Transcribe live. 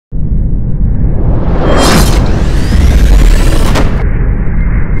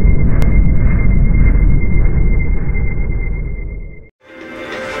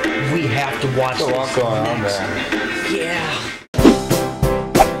lot going on there. Yeah.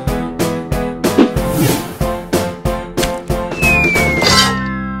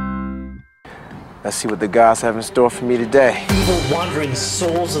 Let's see what the gods have in store for me today. Evil wandering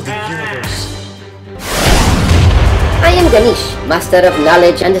souls of the universe. I am Ganesh, master of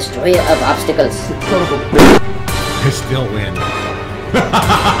knowledge and destroyer of obstacles. I still win.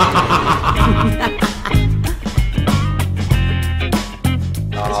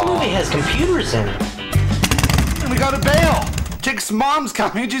 This movie has computers in it. We gotta bail. Chick's mom's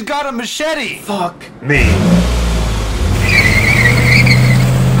coming. She's got a machete. Fuck me.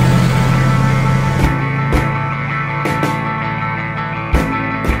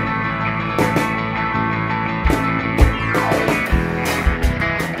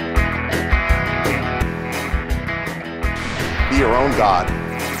 Be your own god.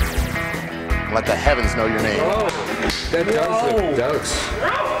 Let the heavens know your name. Oh, that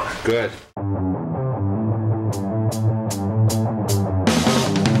looks good.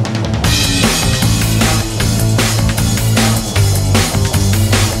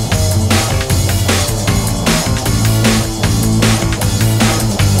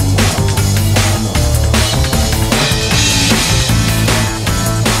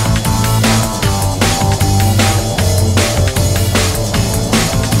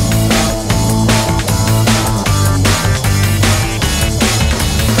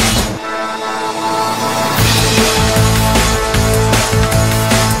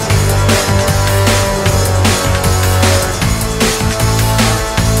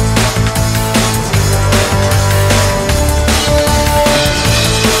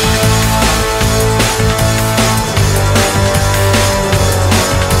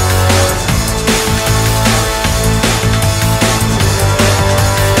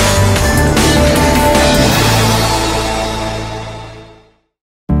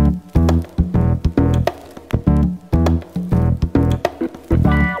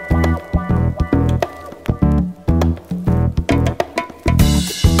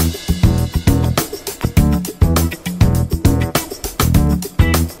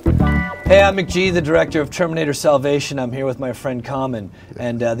 Hey, I'm McGee, the director of Terminator Salvation. I'm here with my friend Common,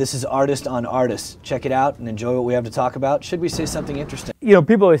 and this is Artist on Artist. Check it out and enjoy what we have to talk about. Should we say something interesting? You know,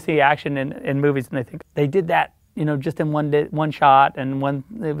 people always see action in movies and they think they did that, you know, just in one shot and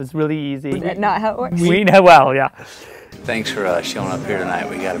it was really easy. Is that not how it works? We know well, yeah. Thanks for showing up here tonight.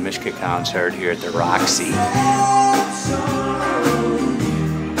 We got a Mishka concert here at the Roxy.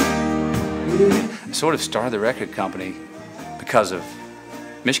 I sort of started the record company because of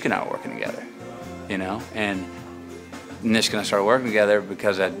Mishka and I were working together, you know, and Mishka and I started working together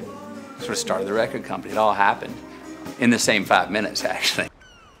because I sort of started the record company. It all happened in the same 5 minutes, actually.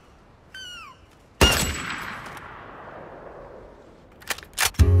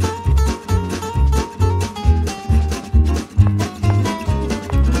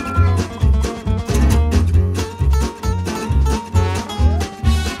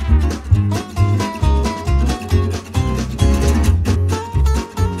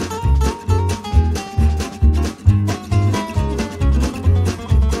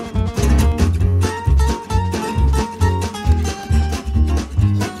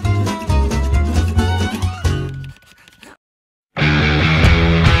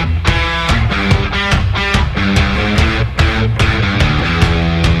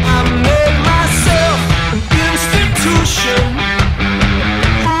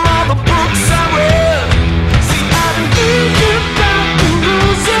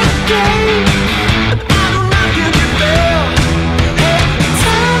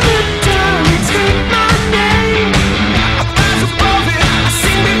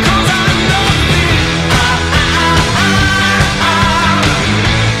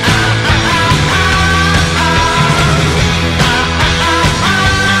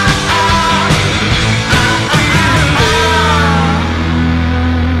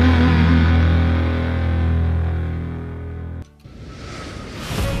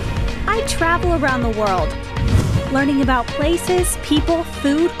 I travel around the world, learning about places, people,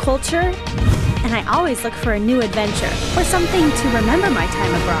 food, culture, and I always look for a new adventure or something to remember my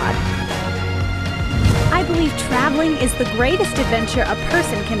time abroad. I believe traveling is the greatest adventure a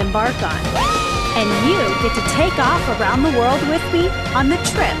person can embark on, and you get to take off around the world with me on the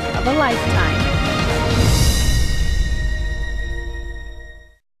trip of a lifetime.